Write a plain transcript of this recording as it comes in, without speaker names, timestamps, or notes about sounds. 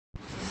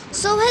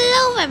So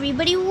hello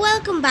everybody,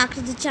 welcome back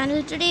to the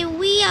channel. Today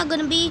we are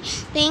gonna be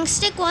playing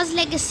Stick Wars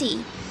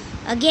Legacy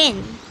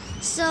again.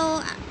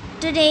 So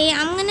today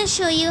I'm gonna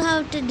show you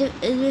how to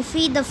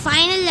defeat the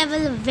final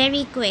level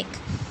very quick.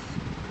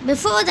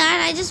 Before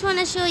that, I just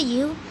wanna show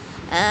you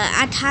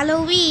at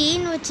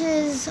Halloween, which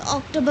is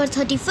October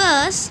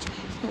 31st,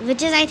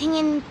 which is I think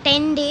in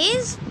 10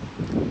 days,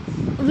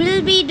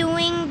 we'll be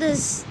doing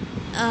this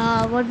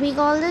what we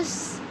call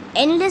this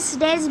Endless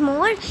Days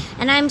mode,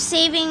 and I'm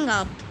saving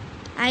up.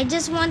 I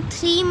just want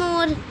 3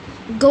 more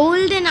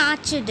golden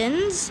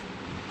archidons,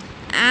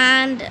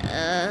 and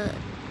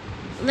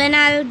when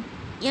I'll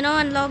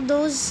unlock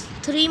those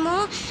 3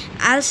 more,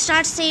 I'll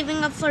start saving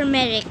up for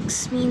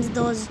merrics, means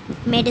those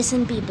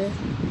medicine people.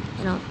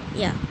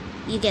 Yeah,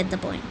 you get the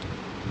point.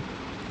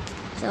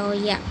 So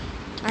yeah,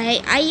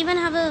 I even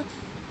have a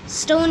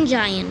stone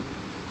giant,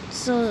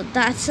 so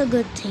that's a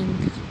good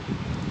thing.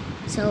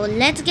 So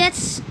let's get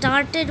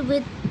started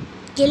with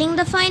killing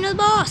the final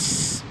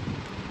boss.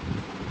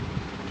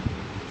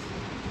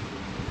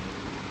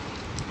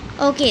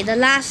 Okay, the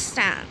last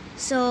stand.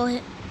 So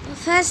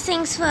first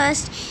things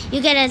first,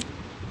 you get a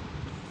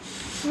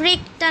frick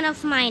ton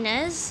of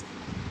miners,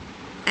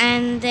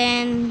 and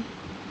then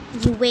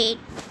you wait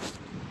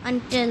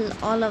until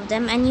all of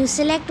them, and you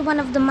select one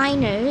of the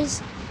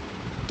miners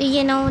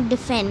to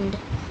defend,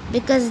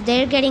 because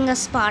they're getting a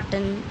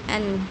Spartan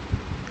and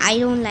I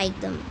don't like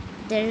them.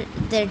 They're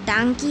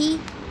tanky,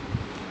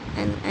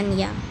 and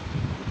yeah,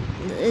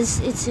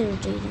 it's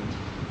irritating.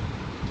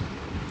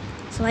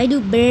 So I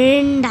do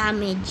burn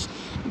damage.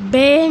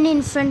 Burn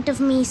in front of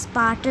me,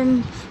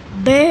 Spartan.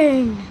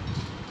 Burn.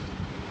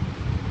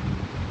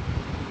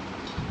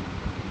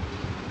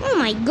 Oh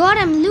my god,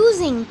 I'm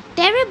losing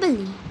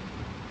terribly.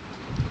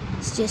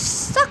 This just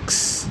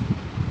sucks.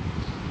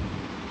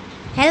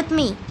 Help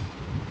me.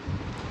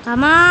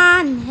 Come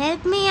on,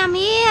 help me, I'm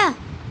here.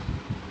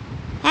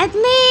 Help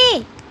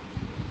me.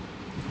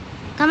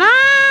 Come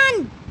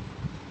on.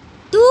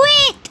 Do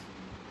it.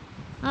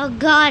 Oh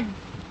god.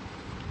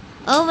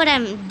 Oh, but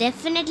I'm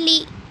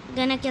definitely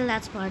gonna kill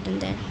that Spartan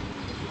there.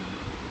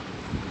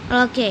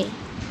 Okay.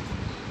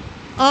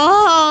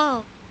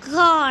 Oh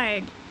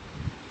god.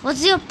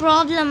 What's your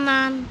problem,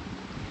 man?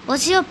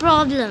 What's your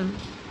problem?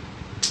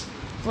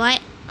 Why?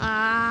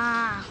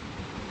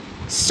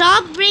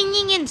 Stop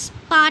bringing in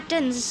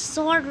Spartans,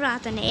 sword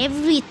wrath and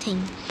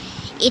everything.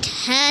 It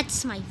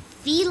hurts my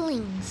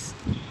feelings.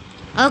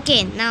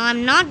 Okay, now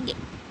I'm not...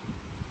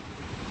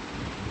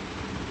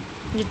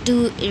 You're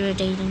too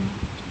irritating.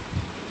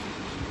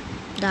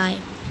 Die.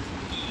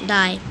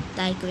 Die.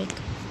 Die quick.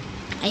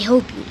 I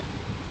hope you die.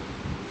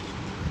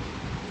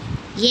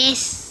 Yes,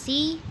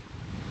 see?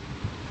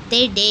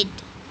 They did.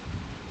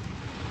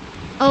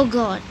 Oh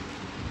god.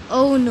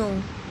 Oh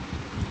no.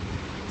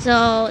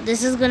 So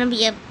this is gonna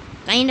be a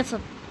kind of a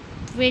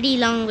pretty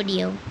long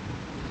video.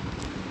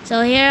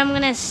 So here I'm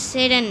gonna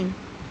sit and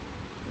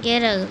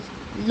get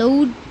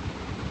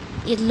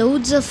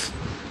loads of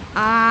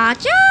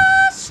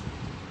archers.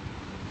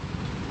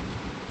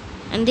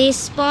 And they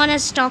spawn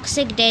as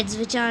toxic deads,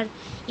 which are,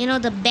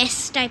 the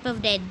best type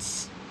of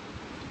deads.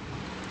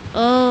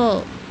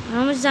 Oh,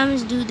 how much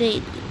damage do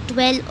they?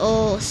 12.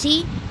 Oh,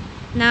 see?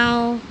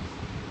 Now,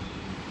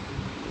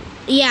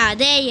 yeah,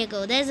 there you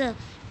go. There's a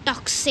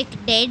toxic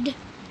dead.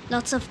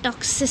 Lots of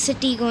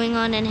toxicity going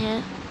on in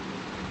here.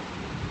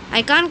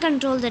 I can't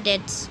control the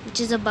deads, which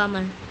is a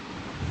bummer.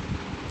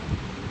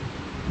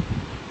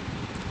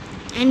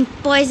 And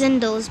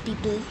poison those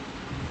people.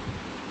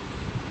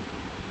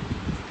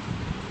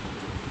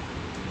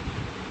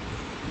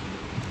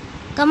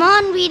 Come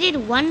on, we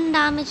did 1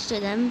 damage to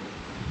them.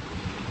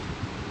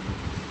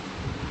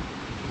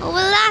 Oh,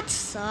 well, that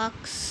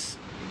sucks.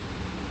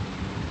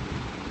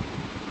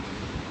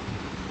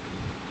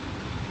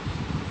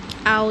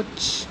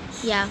 Ouch.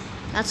 Yeah,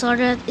 that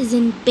sword is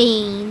in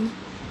pain.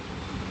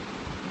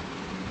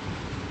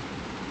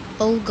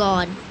 Oh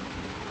god.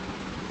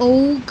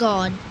 Oh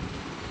god.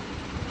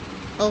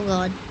 Oh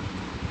god.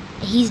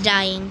 He's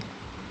dying.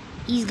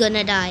 He's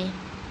gonna die.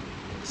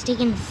 He's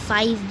taking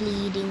 5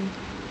 bleeding.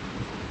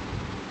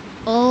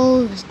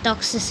 Oh,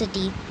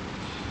 toxicity.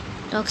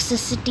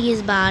 Toxicity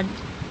is bad.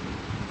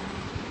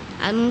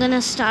 I'm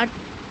gonna start,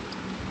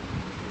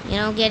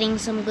 getting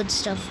some good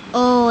stuff.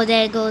 Oh,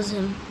 there goes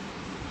him.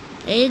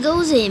 There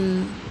goes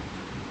him.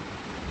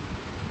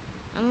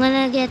 I'm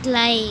gonna get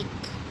like...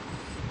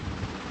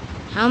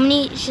 How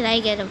many should I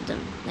get of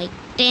them? Like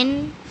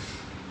 10?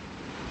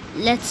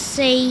 Let's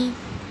say...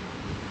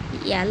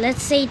 Yeah,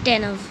 let's say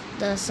 10 of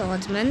the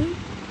swordsmen.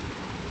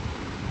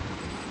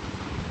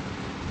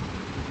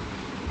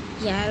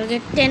 Yeah, I'll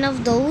get 10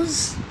 of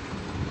those.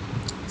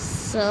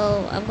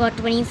 So I've got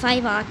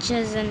 25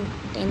 archers and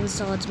 10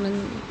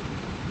 swordsmen.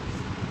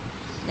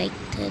 Like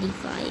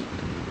 35.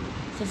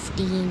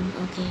 15.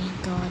 Okay,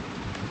 god.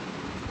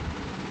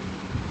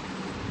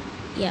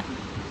 Yeah.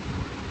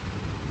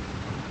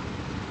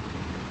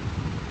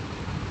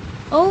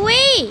 Oh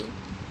wait!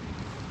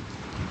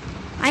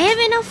 I have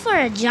enough for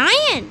a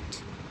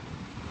giant.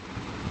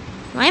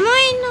 Why am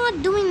I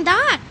not doing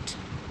that?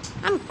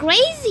 I'm I'm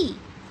crazy.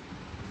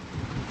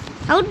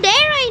 How dare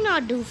I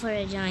not do for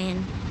a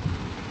giant?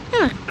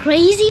 I'm a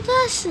crazy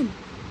person.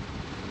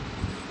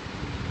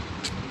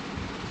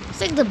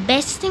 It's like the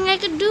best thing I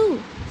could do.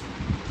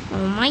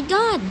 Oh my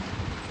god.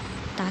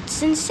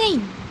 That's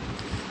insane.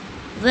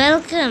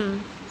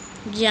 Welcome,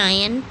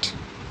 giant,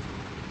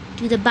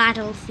 to the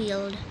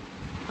battlefield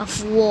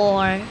of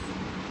war.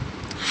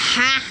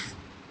 Ha!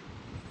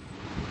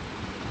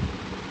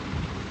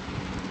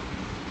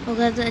 Oh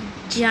god, the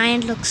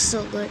giant looks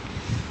so good.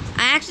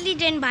 I actually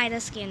didn't buy the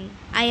skin.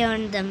 I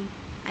earned them.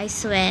 I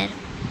swear.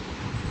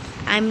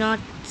 I'm not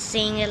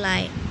saying a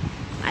lie.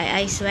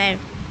 I swear.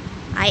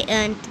 I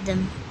earned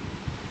them.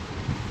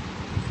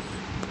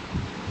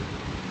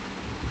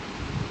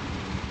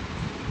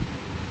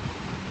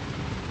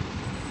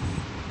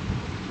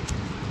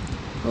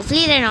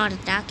 Hopefully they're not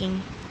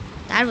attacking.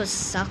 That would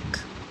suck.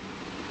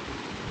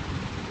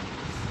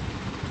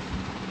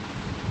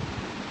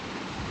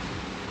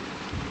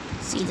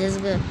 See, this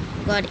is good.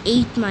 Got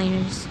 8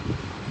 miners.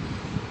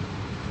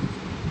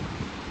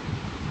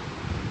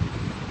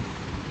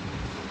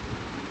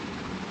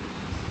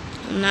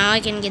 Now I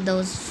can get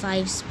those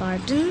 5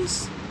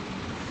 Spartans.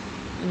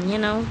 And you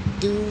know,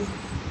 do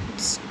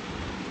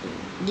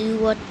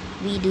what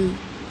we do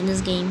in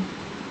this game.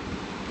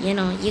 You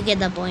know, you get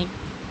the point.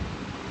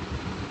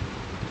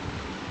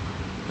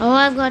 Oh,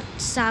 I've got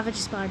savage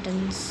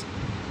Spartans.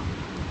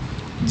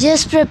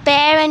 Just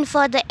preparing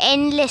for the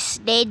endless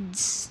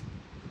deads.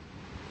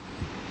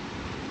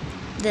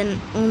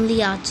 Then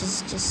only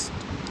archers, just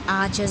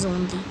archers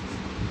only.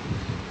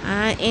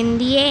 In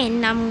the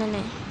end, I'm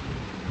gonna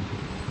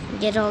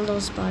get all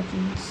those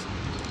Spartans.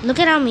 Look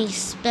at how many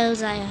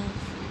spells I have.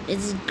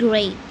 It's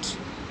great.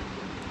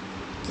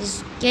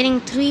 Just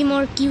getting 3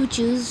 more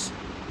Q-Chews.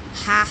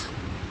 Ha!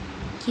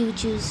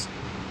 Q-Chews.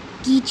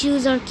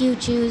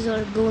 Q-Chews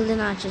or golden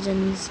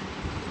artisans.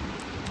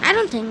 I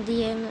don't think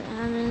they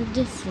have a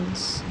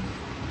difference.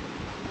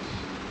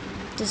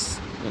 Just,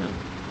 you know.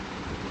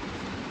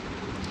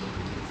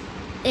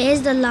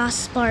 Here's the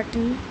last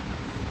Spartan.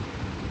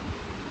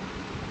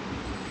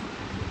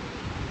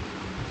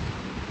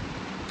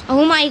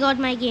 Oh my god,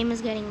 my game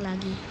is getting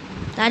laggy.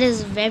 That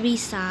is very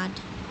sad.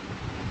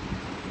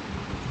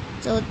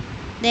 So,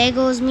 there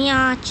goes me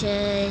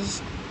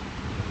archers.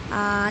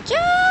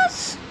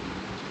 Archers!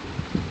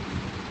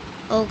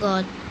 Oh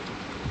god.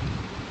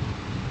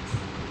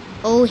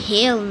 Oh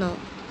hell no.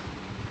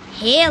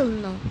 Hell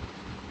no.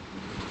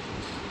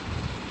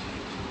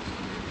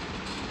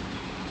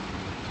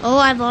 Oh,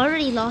 I've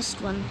already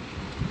lost one.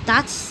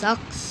 That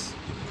sucks.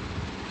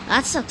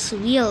 That sucks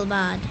real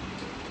bad.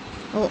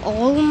 Oh,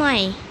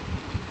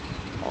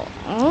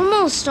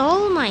 almost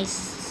all my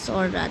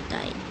sword rat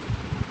died.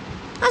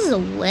 That's the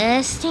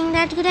worst thing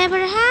that could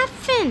ever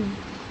happen.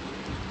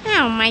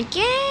 Oh my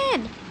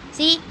god.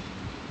 See?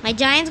 My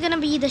giant's gonna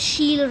be the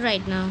shield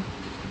right now.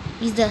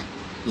 He's the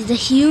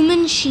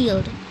human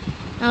shield.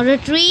 Now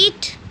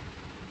retreat.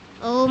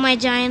 Oh, my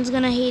giant's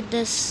gonna hate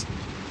this.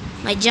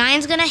 My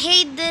giant's gonna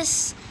hate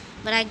this.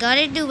 But I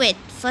gotta do it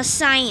for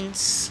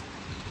science.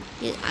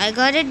 I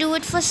gotta do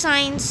it for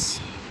science.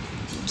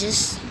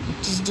 Just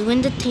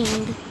doing the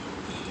thing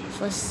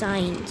for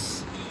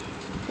science.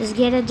 Just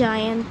get a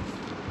giant.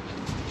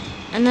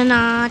 And an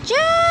archer.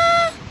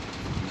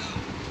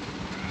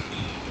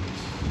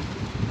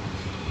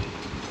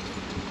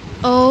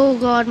 Oh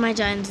god, my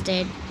giant's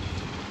dead.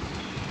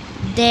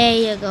 There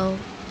you go.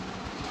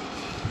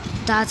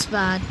 That's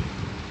bad.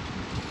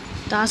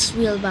 That's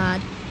real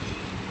bad.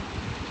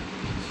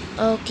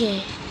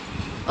 Okay.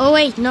 Oh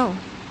wait, no.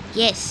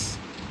 Yes.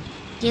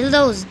 Kill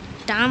those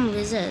damn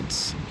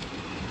wizards.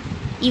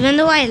 Even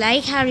though I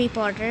like Harry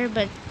Potter,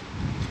 but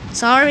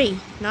sorry,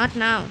 not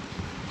now.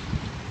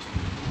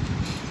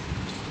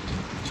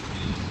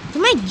 Are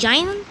my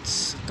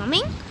giants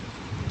coming?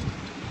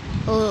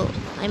 Oh,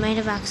 I might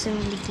have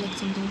accidentally clicked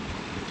something.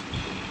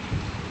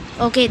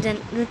 Okay then,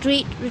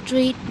 retreat,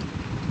 retreat.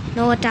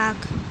 No attack.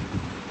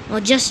 No,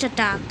 just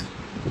attack.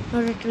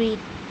 No retreat.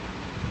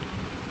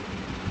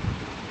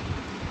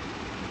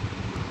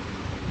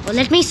 Oh,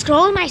 let me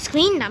scroll my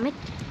screen, damn it.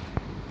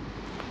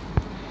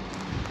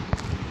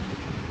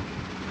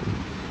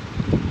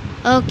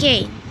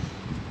 Okay.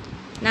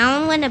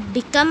 Now I'm gonna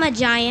become a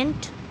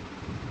giant.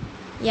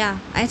 Yeah,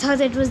 I thought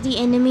it was the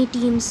enemy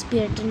team's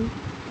Spartan.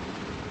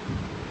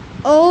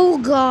 Oh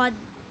god,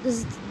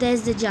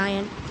 there's the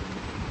giant.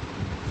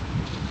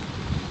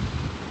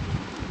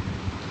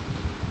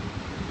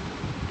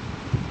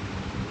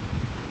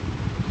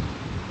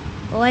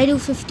 Oh, I do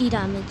 50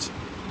 damage.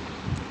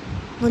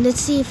 Well, let's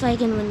see if I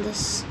can win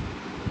this.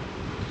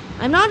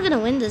 I'm not gonna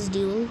win this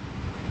duel.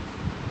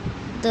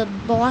 The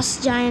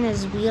boss giant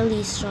is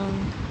really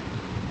strong.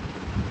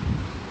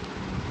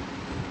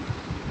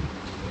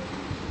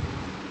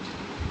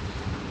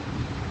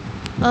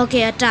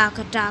 Okay, attack,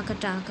 attack,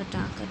 attack,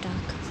 attack,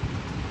 attack.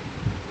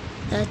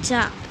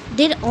 Attack.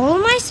 Did all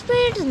my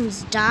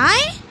Spartans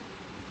die?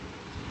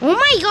 Oh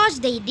my gosh,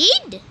 they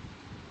did!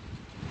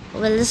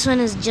 Well, this one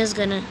is just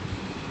gonna...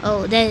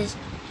 Oh,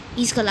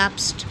 he's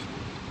collapsed.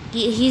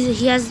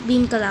 He has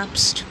been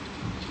collapsed.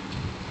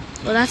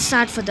 Well, that's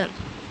sad for them.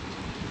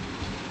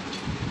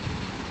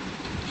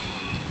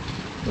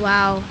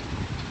 Wow.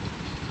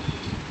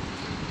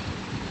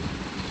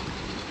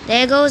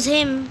 There goes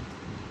him.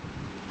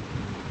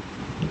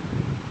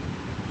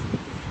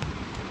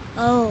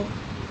 Oh.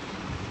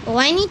 Oh,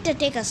 I need to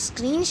take a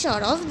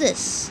screenshot of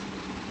this.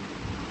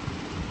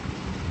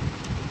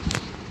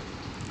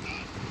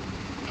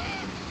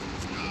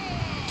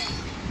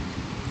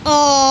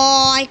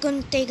 Oh, I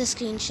couldn't take a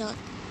screenshot.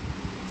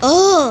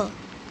 Oh.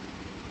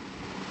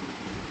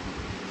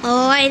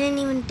 Oh, I didn't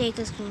even take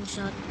a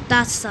screenshot.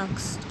 That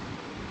sucks.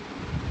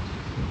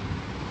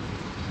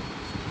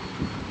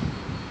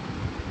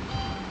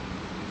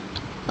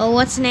 Oh,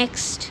 what's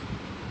next?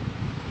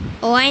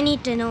 Oh, I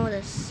need to know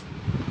this.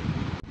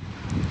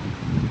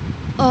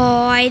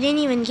 Oh, I didn't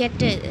even get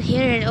to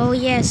hear it. Oh,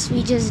 yes,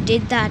 we just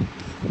did that.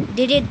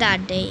 Did it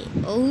that day.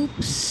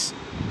 Oops.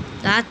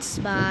 That's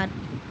bad.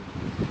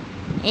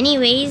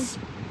 Anyways,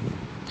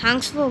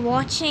 thanks for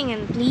watching,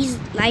 and please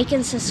like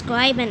and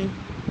subscribe and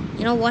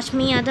watch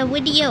me other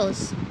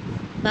videos.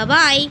 Bye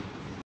bye.